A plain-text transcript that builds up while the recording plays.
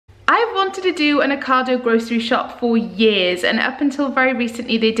I've wanted to do an Ocado grocery shop for years, and up until very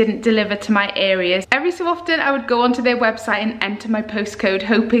recently they didn't deliver to my areas. Every so often I would go onto their website and enter my postcode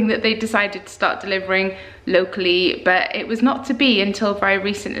hoping that they decided to start delivering locally, but it was not to be until very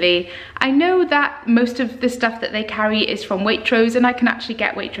recently. I know that most of the stuff that they carry is from Waitrose, and I can actually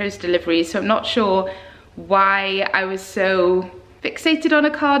get Waitrose deliveries, so I'm not sure why I was so fixated on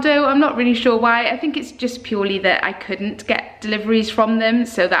Ocado. I'm not really sure why. I think it's just purely that I couldn't get deliveries from them,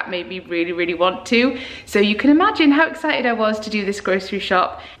 so that made me really want to. So you can imagine how excited I was to do this grocery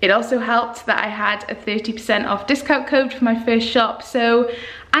shop. It also helped that I had a 30% off discount code for my first shop, so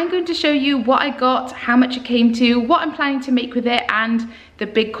I'm going to show you what I got, how much it came to, what I'm planning to make with it, and the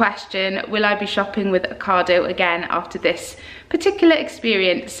big question, will I be shopping with Ocado again after this particular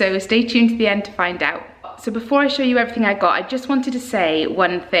experience? So stay tuned to the end to find out. So before I show you everything I got, I just wanted to say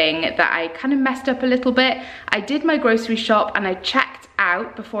one thing that I kind of messed up a little bit. I did my grocery shop and I checked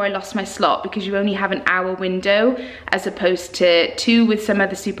out before I lost my slot, because you only have an hour window as opposed to 2 with some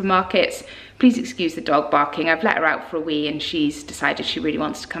other supermarkets. Please excuse the dog barking. I've let her out for a wee and she's decided she really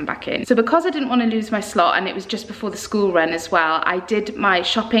wants to come back in. So because I didn't want to lose my slot, and it was just before the school run as well, I did my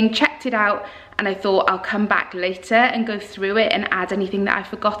shopping, checked it out, and I thought I'll come back later and go through it and add anything that I've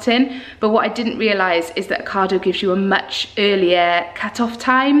forgotten. But what I didn't realise is that Ocado gives you a much earlier cut-off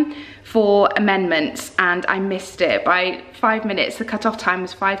time for amendments, and I missed it by 5 minutes. The cut-off time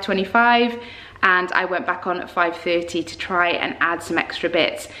was 5:25, and I went back on at 5:30 to try and add some extra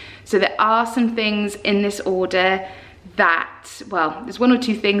bits. So there are some things in this order that, well, there's 1 or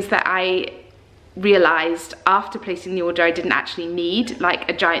 2 things that I realised after placing the order I didn't actually need, like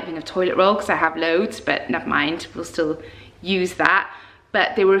a giant thing of toilet roll, because I have loads, but never mind, we'll still use that.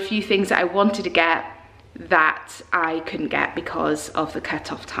 But there were a few things that I wanted to get that I couldn't get because of the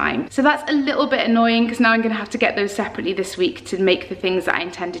cut-off time. So that's a little bit annoying, because now I'm going to have to get those separately this week to make the things that I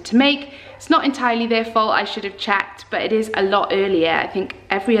intended to make. It's not entirely their fault, I should have checked, but it is a lot earlier. I think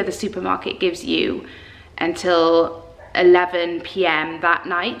every other supermarket gives you until 11 p.m. that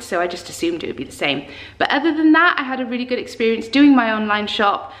night, so I just assumed it would be the same. But other than that, I had a really good experience doing my online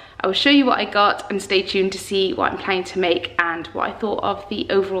shop. I will show you what I got, and stay tuned to see what I'm planning to make and what I thought of the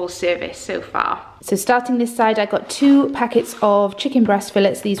overall service so far. So starting this side, I got 2 packets of chicken breast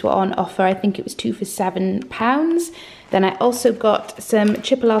fillets. These were on offer. I think it was 2 for £7. Then I also got some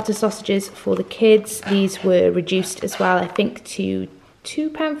chipolata sausages for the kids. These were reduced as well, I think to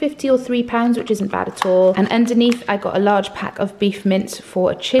 £2.50 or £3, which isn't bad at all. And underneath I got a large pack of beef mince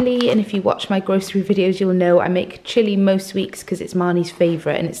for a chilli, and if you watch my grocery videos you'll know I make chilli most weeks because it's Marnie's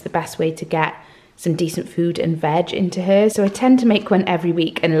favourite and it's the best way to get some decent food and veg into her. So I tend to make one every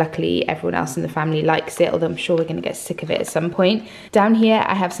week, and luckily everyone else in the family likes it, although I'm sure we're going to get sick of it at some point. Down here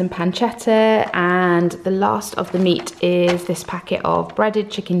I have some pancetta, and the last of the meat is this packet of breaded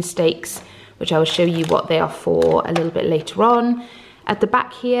chicken steaks, which I will show you what they are for a little bit later on. At the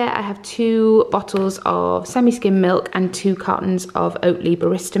back here, I have 2 bottles of semi-skim milk and 2 cartons of Oatly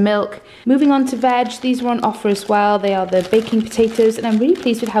barista milk. Moving on to veg, these were on offer as well. They are the baking potatoes, and I'm really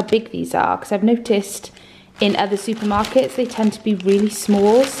pleased with how big these are, because I've noticed in other supermarkets they tend to be really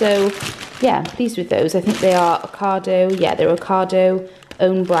small. So yeah, I'm pleased with those. I think they are Ocado, yeah, they're Ocado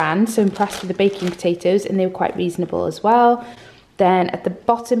own brand, so impressed with the baking potatoes, and they were quite reasonable as well. Then at the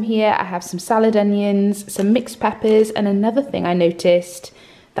bottom here, I have some salad onions, some mixed peppers, and another thing I noticed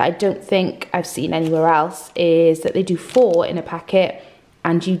that I don't think I've seen anywhere else is that they do 4 in a packet,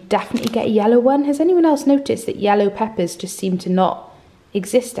 and you definitely get a yellow one. Has anyone else noticed that yellow peppers just seem to not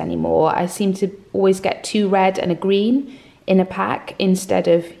exist anymore? I seem to always get 2 red and a green in a pack instead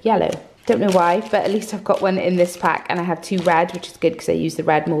of yellow. Don't know why, but at least I've got one in this pack, and I have 2 red, which is good because I use the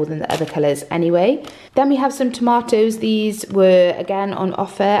red more than the other colours anyway. Then we have some tomatoes. These were again on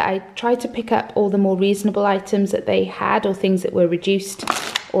offer. I tried to pick up all the more reasonable items that they had, or things that were reduced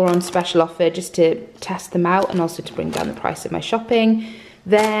or on special offer, just to test them out and also to bring down the price of my shopping.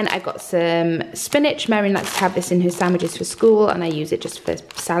 Then I got some spinach. Mary likes to have this in her sandwiches for school, and I use it just for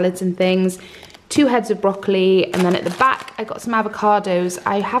salads and things. 2 heads of broccoli, and then at the back I got some avocados.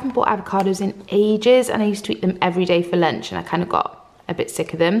 I haven't bought avocados in ages, and I used to eat them every day for lunch, and I kind of got a bit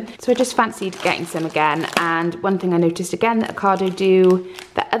sick of them. So I just fancied getting some again. And one thing I noticed again that Ocado do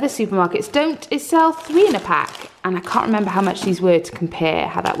that other supermarkets don't is sell 3 in a pack. And I can't remember how much these were to compare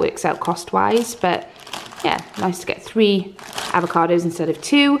how that works out cost-wise, but yeah, nice to get 3 avocados instead of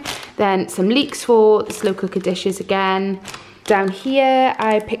 2. Then some leeks for the slow cooker dishes again. Down here,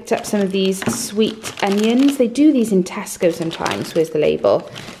 I picked up some of these sweet onions. They do these in Tesco sometimes. Where's the label?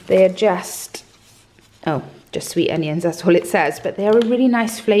 They are just sweet onions, that's all it says. But they are a really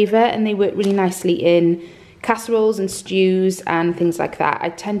nice flavour, and they work really nicely in casseroles and stews and things like that. I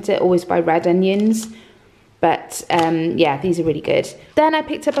tend to always buy red onions, but yeah, these are really good. Then I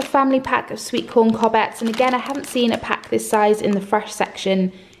picked up a family pack of sweet corn cobbets, and again, I haven't seen a pack this size in the fresh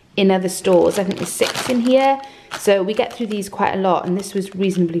section in other stores. I think there's 6 in here, so we get through these quite a lot, and this was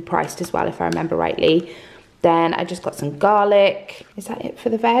reasonably priced as well, if I remember rightly. Then I just got some garlic. Is that it for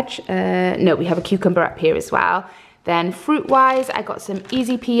the veg? No, we have a cucumber up here as well. Then fruit-wise, I got some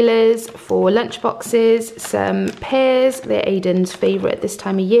easy peelers for lunch boxes, some pears, they're Aiden's favourite this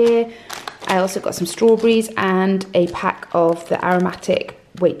time of year. I also got some strawberries and a pack of the aromatic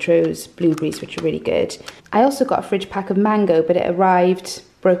Waitrose blueberries, which are really good. I also got a fridge pack of mango, but it arrived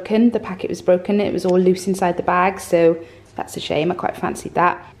broken. The packet was broken, it was all loose inside the bag, so that's a shame, I quite fancied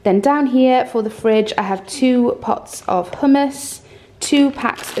that. Then down here for the fridge, I have 2 pots of hummus, 2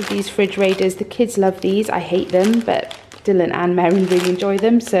 packs of these fridge raiders. The kids love these, I hate them, but Dylan and Mary really enjoy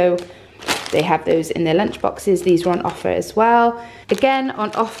them, so they have those in their lunch boxes. These were on offer as well. Again,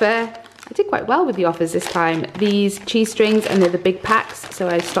 on offer, I did quite well with the offers this time. These cheese strings, and they're the big packs, so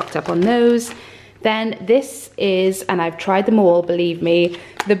I stocked up on those. Then this is, and I've tried them all, believe me,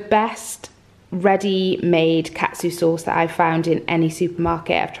 the best ready-made katsu sauce that I've found in any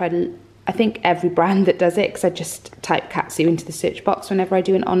supermarket. I've tried, I think, every brand that does it, because I just type katsu into the search box whenever I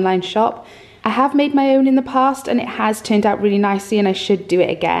do an online shop. I have made my own in the past, and it has turned out really nicely, and I should do it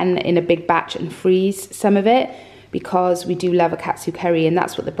again in a big batch and freeze some of it, because we do love a katsu curry, and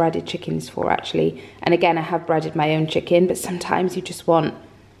that's what the breaded chicken is for, actually. And again, I have breaded my own chicken, but sometimes you just want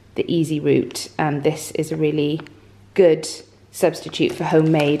the easy route, and this is a really good substitute for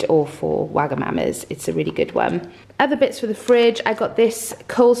homemade or for Wagamama's. It's a really good one. Other bits for the fridge, I got this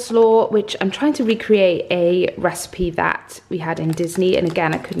coleslaw, which I'm trying to recreate a recipe that we had in Disney, and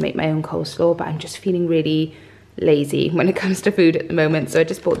again, I could make my own coleslaw, but I'm just feeling really lazy when it comes to food at the moment, so I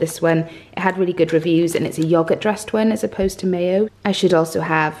just bought this one. It had really good reviews, and it's a yogurt dressed one as opposed to mayo. I should also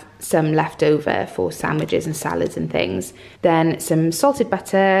have some left over for sandwiches and salads and things. Then some salted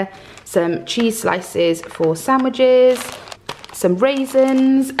butter, some cheese slices for sandwiches, some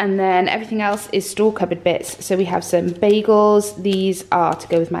raisins, and then everything else is store cupboard bits. So we have some bagels, these are to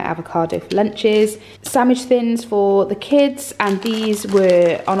go with my avocado for lunches, sandwich thins for the kids, and these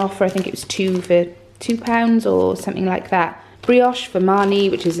were on offer, I think it was 2 for £2 or something like that. Brioche for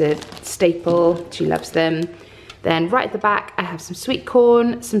Marnie, which is a staple, she loves them. Then right at the back, I have some sweet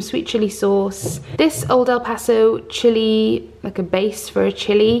corn, some sweet chili sauce, this Old El Paso chili, like a base for a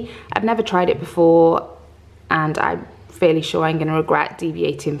chili. I've never tried it before, and I'm fairly sure I'm gonna regret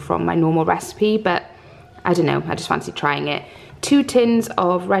deviating from my normal recipe, but I don't know, I just fancied trying it. 2 tins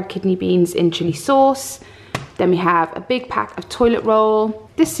of red kidney beans in chili sauce. Then we have a big pack of toilet roll.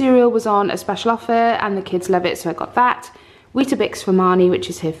 This cereal was on a special offer, and the kids love it, so I got that. Weetabix for Marnie, which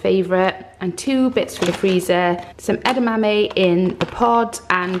is her favourite, and 2 bits for the freezer. Some edamame in the pod,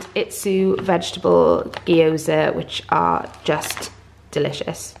 and Itsu vegetable gyoza, which are just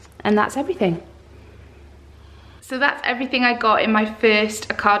delicious. And that's everything. So that's everything I got in my first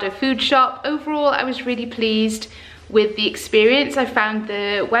Ocado food shop. Overall, I was really pleased with the experience. I found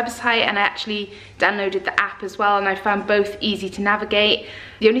the website, and I actually downloaded the app as well, and I found both easy to navigate.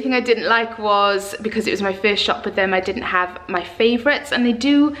 The only thing I didn't like was, because it was my first shop with them, I didn't have my favorites, and they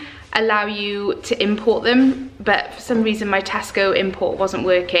do allow you to import them, but for some reason my Tesco import wasn't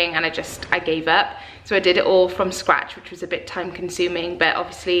working, and I gave up. So I did it all from scratch, which was a bit time consuming, but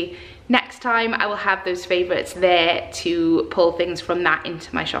obviously next time I will have those favorites there to pull things from that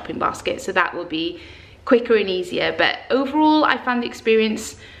into my shopping basket, so that will be quicker and easier. But overall, I found the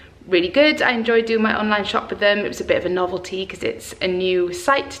experience really good. I enjoyed doing my online shop with them. It was a bit of a novelty because it's a new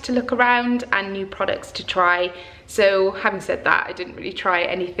site to look around and new products to try. So having said that, I didn't really try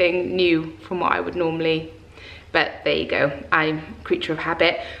anything new from what I would normally, but there you go, I'm a creature of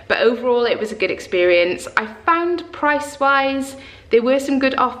habit. But overall, it was a good experience. I found price-wise, there were some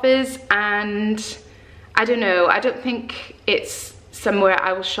good offers, and I don't know, I don't think it's somewhere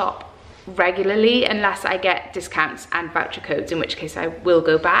I will shop regularly unless I get discounts and voucher codes, in which case I will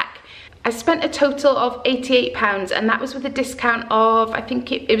go back. I spent a total of £88, and that was with a discount of, I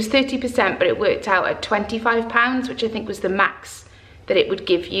think it was 30%, but it worked out at £25, which I think was the max that it would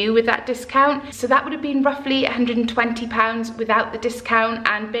give you with that discount. So that would have been roughly £120 without the discount,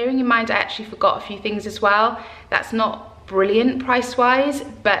 and bearing in mind I actually forgot a few things as well. That's not brilliant price-wise,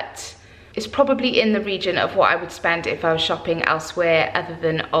 but it's probably in the region of what I would spend if I was shopping elsewhere other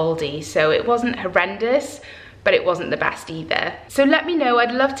than Aldi. So it wasn't horrendous, but it wasn't the best either. So let me know,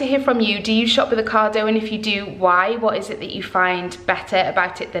 I'd love to hear from you. Do you shop with Ocado? And if you do, why? What is it that you find better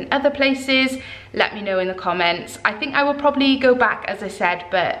about it than other places? Let me know in the comments. I think I will probably go back, as I said,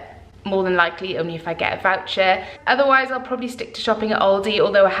 but more than likely only if I get a voucher. Otherwise, I'll probably stick to shopping at Aldi,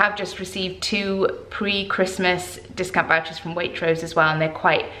 although I have just received 2 pre-Christmas discount vouchers from Waitrose as well, and they're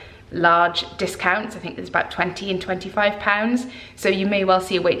quite large discounts. I think there's about 20 and 25 pounds. So you may well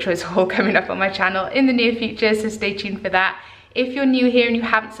see a Waitrose haul coming up on my channel in the near future, so stay tuned for that. If you're new here and you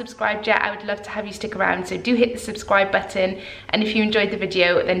haven't subscribed yet, I would love to have you stick around, so do hit the subscribe button. And if you enjoyed the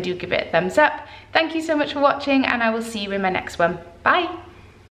video, then do give it a thumbs up. Thank you so much for watching, and I will see you in my next one. Bye.